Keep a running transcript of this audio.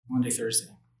Monday, Thursday.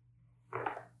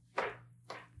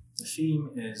 The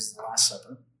theme is the Last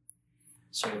Supper.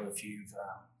 So if you've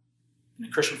been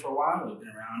a Christian for a while, you've been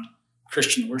around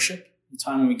Christian worship, the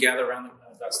time when we gather around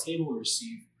God's table, we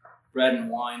receive bread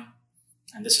and wine.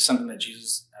 And this is something that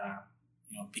Jesus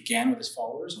began with his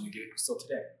followers, and we do it still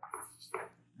today.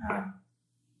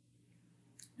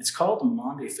 It's called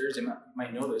Maundy Thursday. You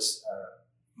might know this.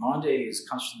 Maundy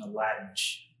comes from the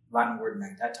Latin word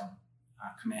mandatum,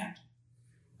 command.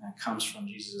 And it comes from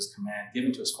Jesus' command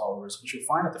given to his followers, which you'll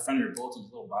find at the front of your bulletin, a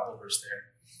little Bible verse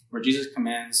there, where Jesus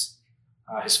commands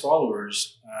his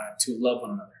followers to love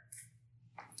one another.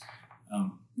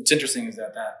 What's interesting is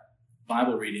that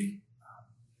Bible reading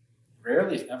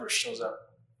rarely ever shows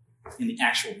up in the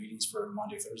actual readings for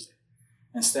Maundy Thursday.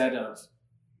 Instead of,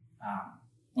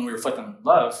 when we reflect on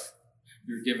love,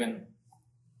 we were given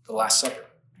the Last Supper.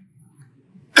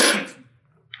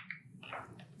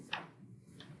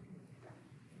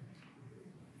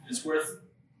 It's worth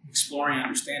exploring and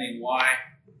understanding why,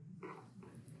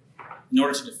 in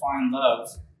order to define love,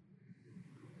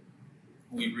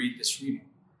 we read this reading.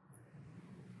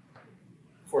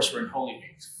 Of course, we're in Holy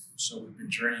Week, so we've been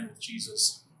journeying with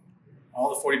Jesus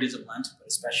all the 40 days of Lent, but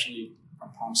especially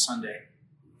from Palm Sunday,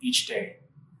 each day,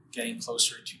 getting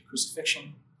closer to the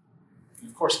crucifixion, and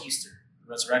of course Easter, the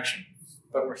resurrection.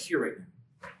 But we're here right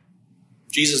now.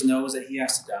 Jesus knows that he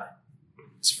has to die.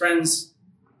 His friends,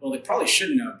 well, they probably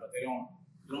should know, but they don't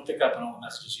pick up on all the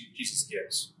messages Jesus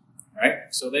gives, right?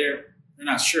 So they're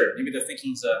not sure. Maybe they're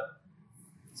thinking he's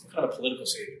some kind of a political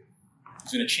savior.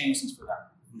 He's going to change things for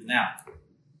them in the now,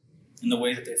 in the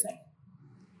way that they think.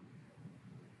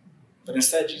 But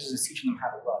instead, Jesus is teaching them how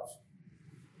to love.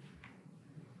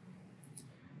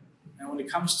 And when it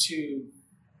comes to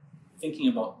thinking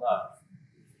about love,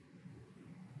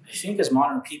 I think as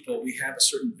modern people, we have a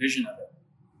certain vision of it.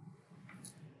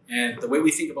 And the way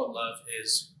we think about love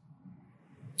is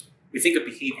we think of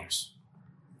behaviors.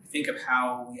 We think of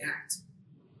how we act,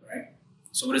 right?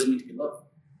 So what does it mean to be loving?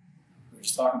 We were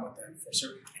just talking about that for a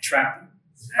certain attractive.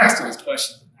 I asked you this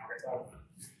question, but now we're talking about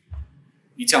it.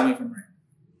 You tell me if I'm right.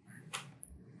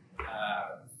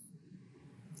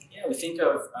 We think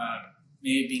of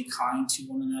maybe being kind to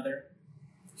one another.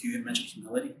 You had mentioned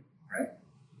humility, right?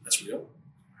 That's real.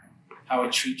 Right? How I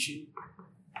treat you.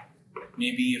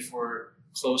 Maybe if we're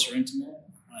close or intimate,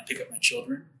 when I pick up my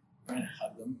children, right, I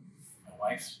hug them, my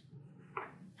wife.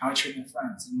 How I treat my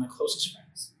friends, even my closest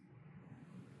friends.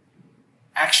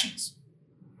 Actions,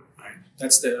 right?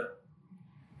 That's I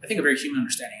think, a very human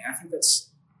understanding. And I think there's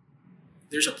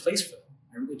a place for it.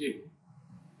 I really do.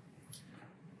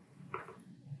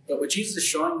 But what Jesus is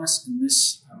showing us in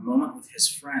this moment with his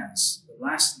friends, the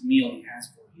last meal he has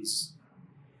before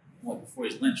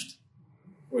he's lynched,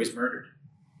 before he's murdered,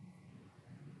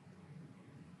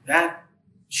 that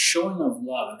showing of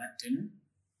love in that dinner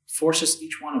forces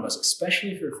each one of us,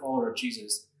 especially if you're a follower of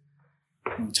Jesus,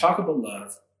 when we talk about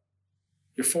love,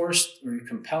 you're forced or you're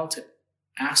compelled to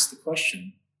ask the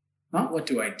question, not what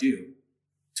do I do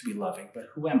to be loving, but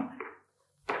who am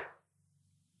I?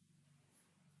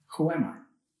 Who am I?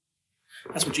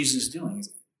 That's what Jesus is doing.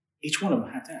 Each one of them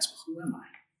had to ask, who am I?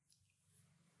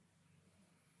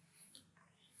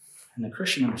 In the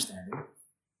Christian understanding,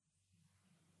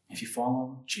 if you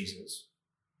follow Jesus,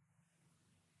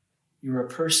 you're a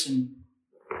person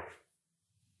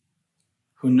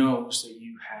who knows that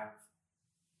you have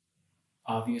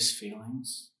obvious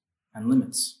feelings and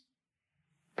limits.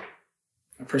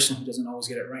 A person who doesn't always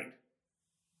get it right.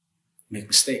 Make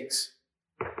mistakes.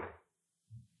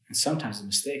 And sometimes the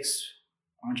mistakes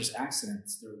aren't just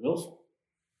accidents, they're willful.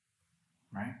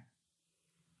 Right?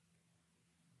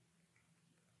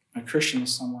 A Christian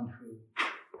is someone who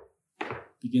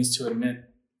begins to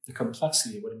admit the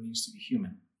complexity of what it means to be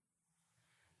human.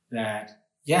 That,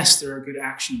 yes, there are good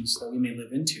actions that we may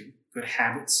live into, good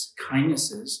habits,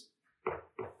 kindnesses,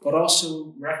 but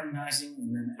also recognizing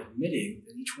and then admitting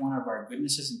that each one of our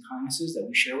goodnesses and kindnesses that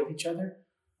we share with each other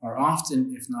are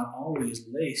often, if not always,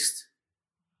 laced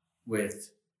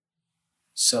with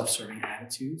self-serving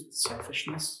attitudes, with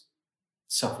selfishness,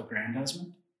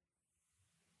 self-aggrandizement.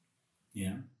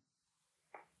 You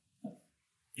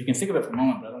can think of it for a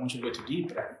moment, but I don't want you to go too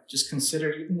deep. But just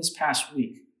consider, even this past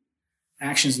week,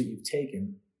 actions that you've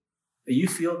taken that you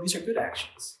feel these are good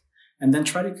actions. And then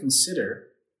try to consider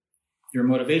your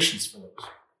motivations for those.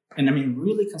 And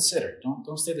really consider. Don't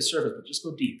stay at the surface, but just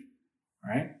go deep. All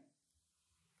right?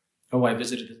 Oh, I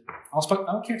visited. I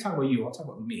can't talk about you. I'll talk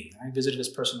about me. I visited this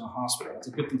person in the hospital. That's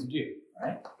a good thing to do,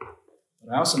 right?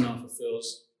 But I also know it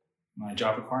fulfills my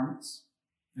job requirements.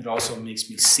 It also makes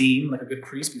me seem like a good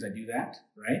priest because I do that,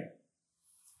 right?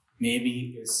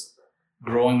 Maybe it's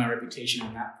growing my reputation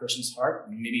in that person's heart,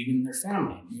 maybe even in their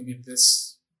family. Maybe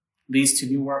this leads to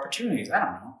new opportunities. I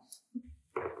don't know.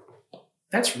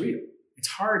 That's real. It's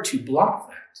hard to block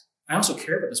that. I also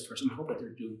care about this person. I hope that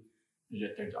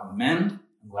they're on the mend.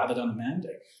 I'm glad they're on the mend.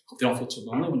 I hope they don't feel too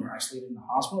lonely when you're isolated in the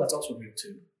hospital. That's also real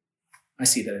too. I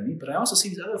see that in me, but I also see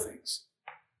these other things.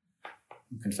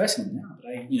 I'm confessing them now,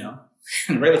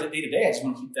 but right with the day to day, I just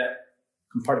want to keep that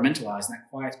compartmentalized, and that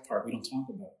quiet part we don't talk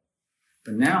about.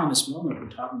 But now in this moment, we're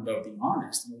talking about being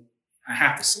honest. I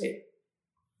have to say it.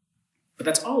 But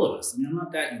that's all of us. I'm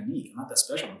not that unique. I'm not that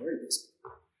special. I'm very basic.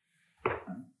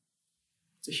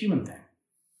 It's a human thing.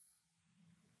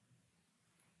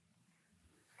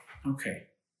 Okay.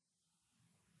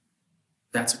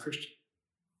 That's a Christian.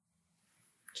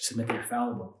 Just admit that you're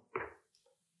fallible.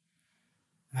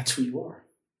 And that's who you are.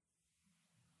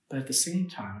 But at the same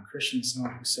time, a Christian is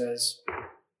someone who says,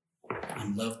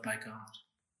 I'm loved by God.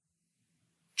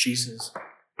 Jesus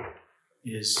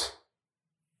is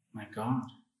my God,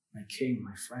 my King,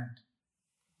 my friend.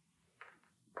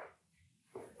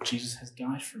 Jesus has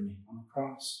died for me on the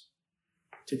cross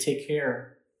to take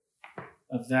care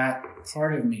of that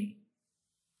part of me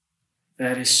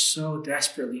that is so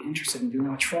desperately interested in doing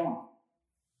what's wrong.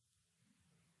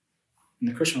 In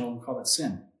the Christian world, we call that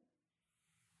sin.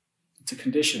 It's a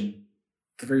condition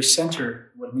at the very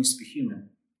center of what it means to be human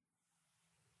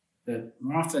that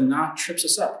more often than not trips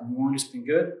us up. When we want to do something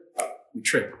good, we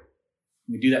trip.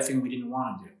 We do that thing we didn't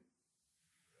want to do.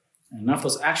 And enough of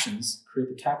those actions create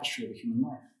the tapestry of a human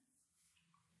life.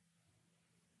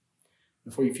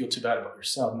 Before you feel too bad about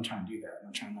yourself, I'm not trying to do that. I'm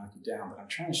not trying to knock you down, but I'm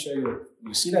trying to show you that when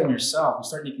you see that in yourself, you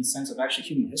start making sense of actually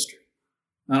human history.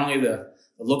 Not only the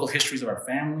local histories of our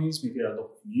families, maybe our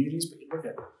local communities, but you look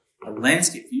at a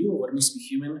landscape view of what it means to be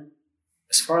human.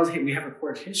 As far as we have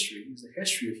recorded history, it's the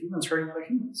history of humans hurting other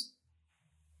humans.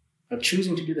 Of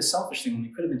choosing to do the selfish thing when they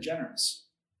could have been generous.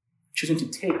 Choosing to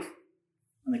take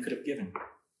when they could have given.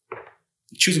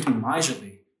 Choosing to be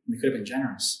miserly when they could have been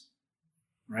generous.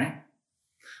 Right?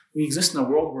 We exist in a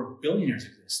world where billionaires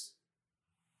exist.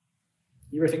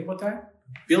 You ever think about that?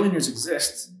 Billionaires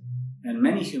exist, and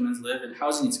many humans live in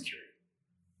housing insecurity.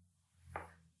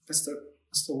 That's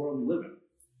the world we live in.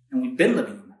 And we've been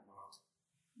living in that world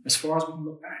as far as we can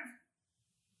look back.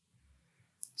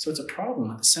 So it's a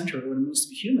problem at the center of what it means to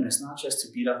be human. It's not just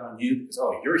to beat up on you because,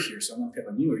 oh, you're here, so I'm going to pick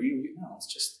on you or you. No,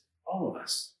 it's just all of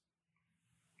us.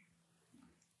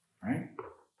 Right?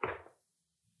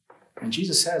 And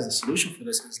Jesus says the solution for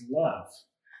this is love.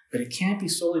 But it can't be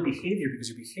solely behavior because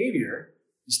your behavior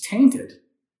is tainted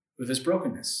with this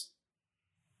brokenness.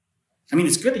 I mean,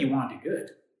 it's good that you want to do good.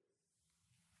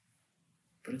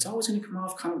 But it's always going to come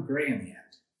off kind of gray in the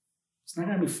end. It's not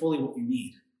going to be fully what you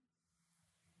need.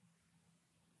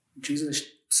 Jesus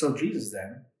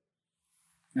then,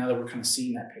 now that we're kind of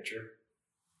seeing that picture,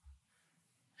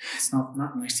 it's not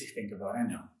nice to think about, I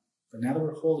know. But now that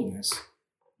we're holding this,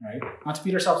 right? Not to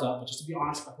beat ourselves up, but just to be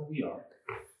honest about who we are.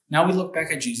 Now we look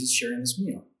back at Jesus sharing this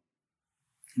meal.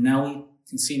 And now we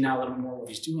can see now a little more what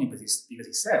he's doing because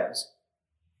he says,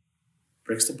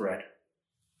 breaks the bread.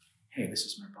 Hey, this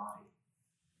is my body.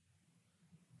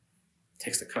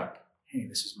 Takes the cup. Hey,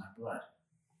 this is my blood.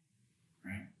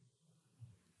 Right?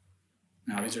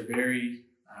 Now, these are very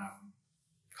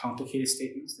complicated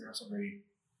statements. They're also very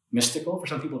mystical. For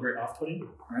some people, very off-putting,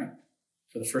 right?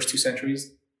 For the first 2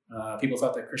 centuries, people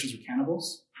thought that Christians were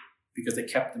cannibals because they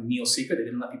kept the meal secret. They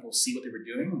didn't let people see what they were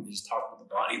doing. They just talked about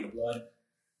the body and the blood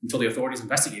until the authorities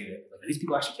investigated it. Like, are these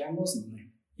people actually cannibals? And then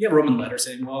you have a Roman letter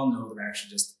saying, well, no, they're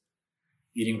actually just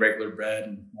eating regular bread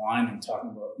and wine and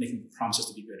talking about making promises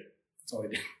to be good. That's all they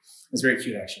did. It was very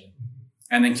cute, actually.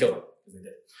 And then killed them, because they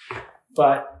did.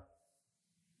 But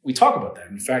we talk about that.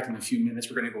 In fact, in a few minutes,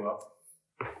 we're going to go up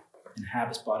and have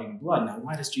his body and blood. Now,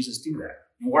 why does Jesus do that?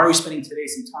 And why are we spending today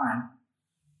some time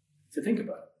to think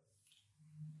about it?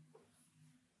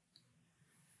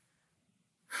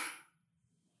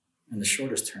 In the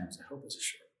shortest terms, I hope it's a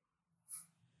short,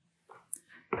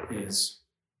 is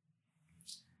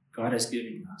God is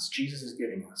giving us, Jesus is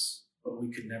giving us what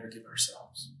we could never give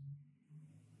ourselves.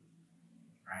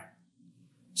 Right?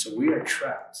 So we are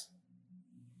trapped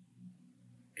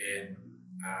in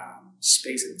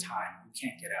space and time. We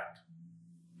can't get out.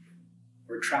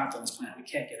 We're trapped on this planet. We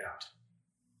can't get out.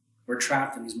 We're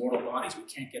trapped in these mortal bodies. We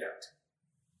can't get out.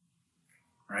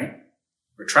 Right?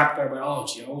 We're trapped by our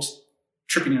biology, always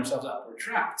tripping ourselves up. We're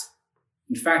trapped.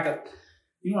 In fact,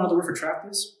 you know what the word for trapped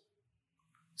is?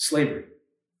 Slavery.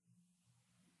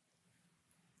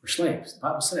 We're slaves. The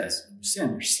Bible says when you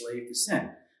sin, you're slave to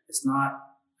sin. It's not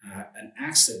an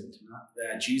accident, not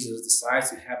that Jesus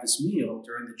decides to have this meal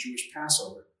during the Jewish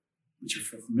Passover. which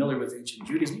you're familiar with ancient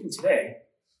Judaism, even today,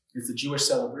 is the Jewish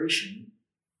celebration,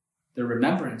 the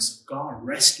remembrance of God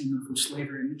rescuing them from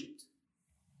slavery in Egypt.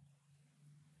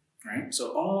 Right?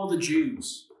 So all the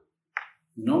Jews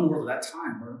in the known world at that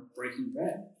time were breaking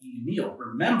bread, eating a meal,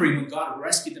 remembering when God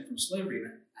rescued them from slavery.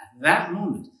 And at that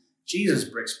moment, Jesus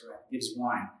breaks bread, gives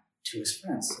wine to his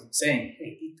friends, saying,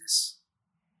 hey, eat this,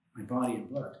 my body and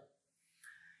blood.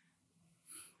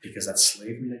 Because that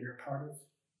slavery that you're a part of,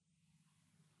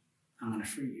 I'm going to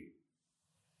free you.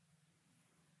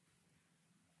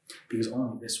 Because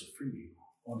only this will free you.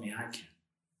 Only I can.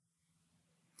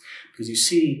 Because you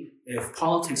see, if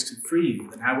politics could free you,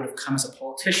 then I would have come as a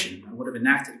politician. I would have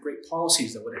enacted great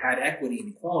policies that would have had equity and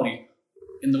equality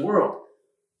in the world.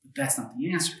 But that's not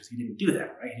the answer, because he didn't do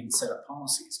that, right? He didn't set up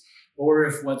policies. Or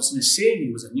if what's going to save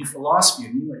you was a new philosophy,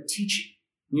 a new way of teaching,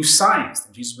 new science,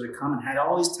 then Jesus would have come and had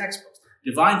all these textbooks,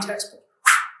 divine textbooks.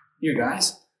 Here,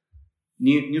 guys.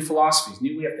 New philosophies,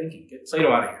 new way of thinking. Get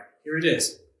Plato out of here. Here it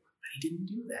is. But he didn't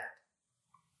do that.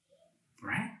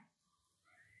 Right?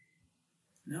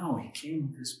 No, he came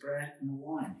with his bread and the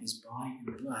wine, his body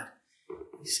and blood.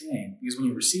 He's saying, because when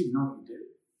you receive, you know what you do.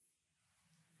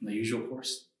 In the usual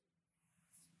course.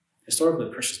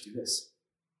 Historically, Christians do this.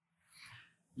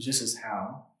 This is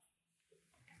how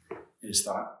it is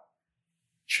thought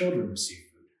children receive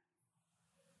food.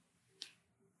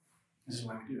 This is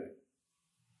why we do it.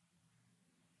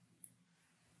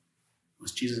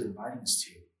 What Jesus is inviting us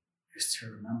to is to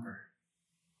remember,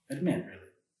 admit really,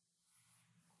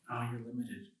 oh, you're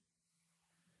limited.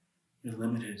 You're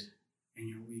limited and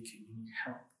you're weak and you need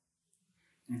help.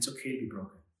 And it's okay to be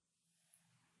broken.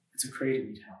 It's okay to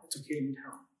need help. It's okay to need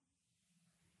help.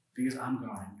 Because I'm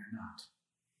God and you're not.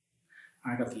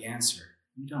 I got the answer.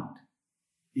 You don't.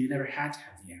 You never had to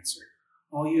have the answer.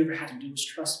 All you ever had to do was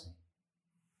trust me.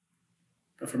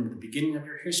 But from the beginning of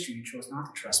your history, you chose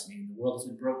not to trust me, and the world has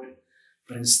been broken.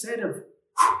 But instead of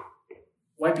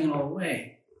wiping it all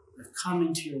away, I've come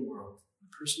into your world, the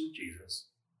person of Jesus,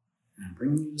 and I'm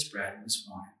bringing you this bread and this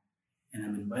wine, and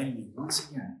I'm inviting you once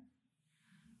again,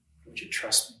 would you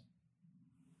trust me?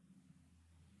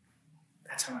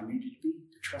 That's how I made you to be,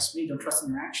 to trust me. Don't trust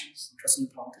in your actions. Don't trust in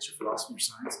your politics, your philosophy, your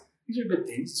science. These are good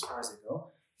things as far as they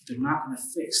go, but they're not going to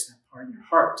fix that part in your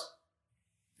heart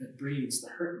that breeds the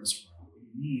hurt in this world. What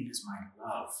you need is my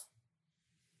love.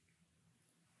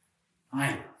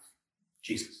 My love.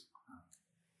 Jesus.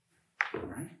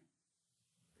 Right?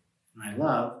 My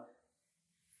love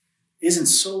isn't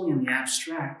solely in the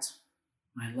abstract.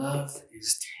 My love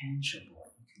is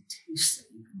tangible. You can taste it.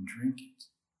 You can drink it.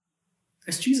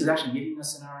 Because Jesus is actually meeting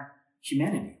us in our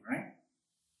humanity, right?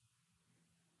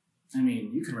 I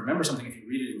mean, you can remember something if you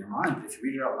read it in your mind, but if you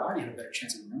read it out loud, you have a better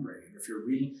chance of remembering it. If you're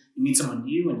reading, you meet someone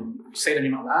new and you say their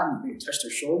name out loud and you touch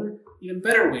their shoulder, even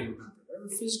better way to remember. We're a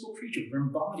physical creature, we're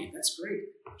embodied. That's great.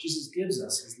 Jesus gives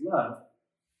us his love,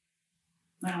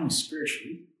 not only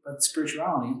spiritually, but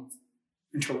spirituality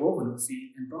interwoven with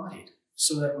the embodied.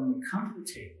 So that when we come to the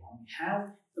table and we have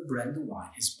the bread and the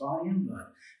wine, his body and blood,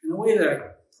 in a way that I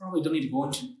probably don't need to go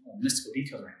into mystical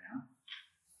details right now,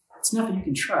 it's enough that you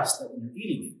can trust that when you're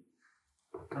eating it,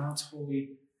 God's Holy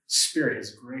Spirit,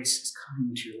 his grace is coming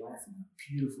into your life in a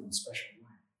beautiful and special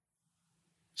way.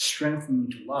 Strengthening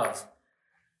you to love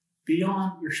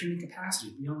beyond your human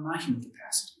capacity, beyond my human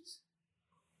capacities.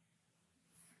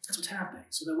 That's what's happening.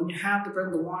 So that when you have the bread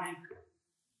and the wine,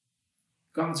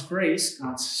 God's grace,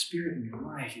 God's Spirit in your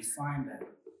life, you find that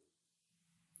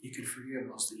you can forgive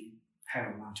those that you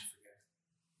haven't wanted to forgive.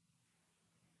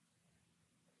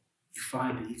 You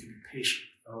find that you can be patient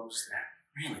with those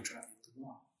that really drive you up the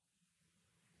wall.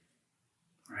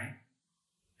 Right?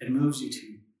 It moves you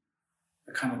to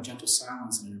a kind of gentle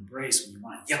silence and an embrace when you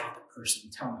want to yell at the person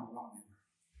and tell them how wrong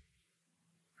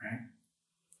they were. Right?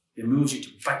 It moves you to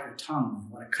bite your tongue when you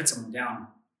want to cut someone down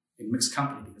in mixed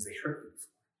company because they hurt you before.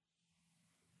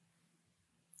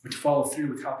 Or to follow through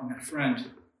with helping that friend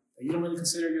that you don't really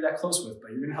consider you're that close with,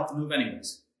 but you're going to help them move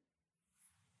anyways.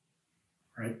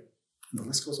 Right? And the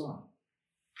list goes on.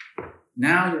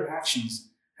 Now your actions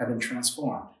have been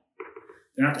transformed.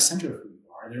 They're not the center of who you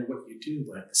are, they're what you do,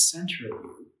 but at the center of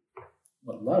you,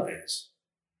 what love is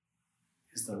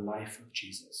the life of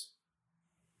Jesus,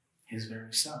 his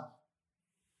very self.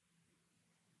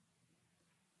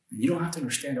 And you don't have to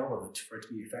understand all of it for it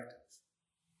to be effective.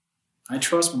 I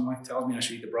trust when my wife tells me I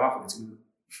should eat the broccoli, it's going to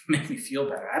make me feel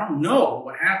better. I don't know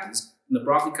what happens when the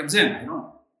broccoli comes in. I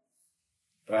don't.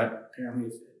 But apparently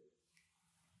it's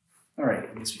all right,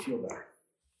 it makes me feel better.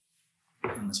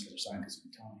 Unless you're a scientist, you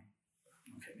can tell me.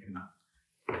 Okay, maybe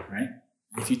not. Right?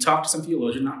 If you talk to some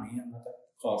theologian, not me, I'm not that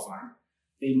qualified,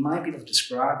 they might be able to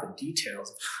describe the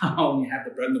details of how when you have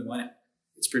the bread and the wine,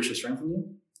 it spiritually strengthens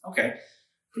you. Okay,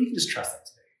 but you can just trust that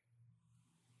today.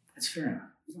 That's fair enough.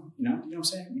 You know what I'm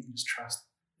saying? You can just trust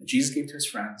that Jesus gave to his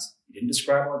friends. He didn't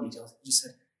describe all the details. He just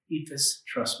said, eat this,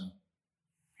 trust me.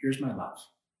 Here's my love.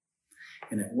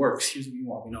 And it works. Here's what we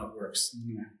want. We know it works.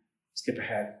 I'm going to skip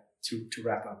ahead to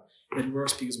wrap up. It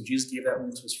works because when Jesus gave that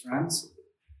meal to his friends,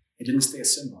 it didn't stay a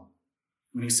symbol.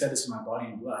 When he said, this is my body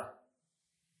and blood,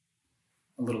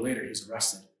 a little later he was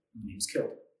arrested and he was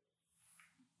killed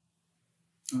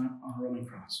on a Roman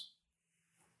cross.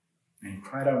 And he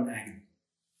cried out in agony.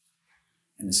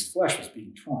 And his flesh was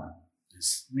being torn.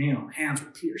 His hands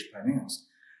were pierced by nails.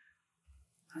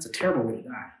 That's a terrible way to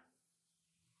die.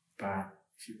 But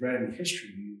if you've read any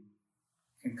history, you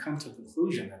can come to the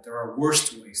conclusion that there are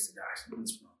worse ways to die in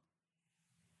this world.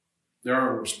 There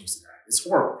are worse ways to die. It's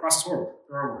horrible. The cross is horrible.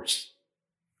 There are worse.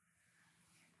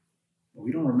 But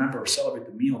we don't remember or celebrate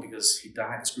the meal because he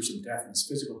died this gruesome death in his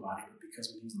physical body, but because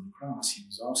when he was on the cross, he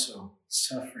was also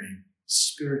suffering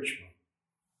spiritually.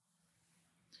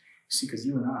 You see, because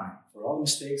you and I, for all the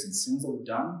mistakes and sins that we've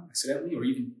done, accidentally or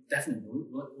even definitely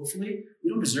willfully, we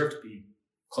don't deserve to be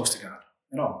close to God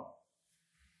at all.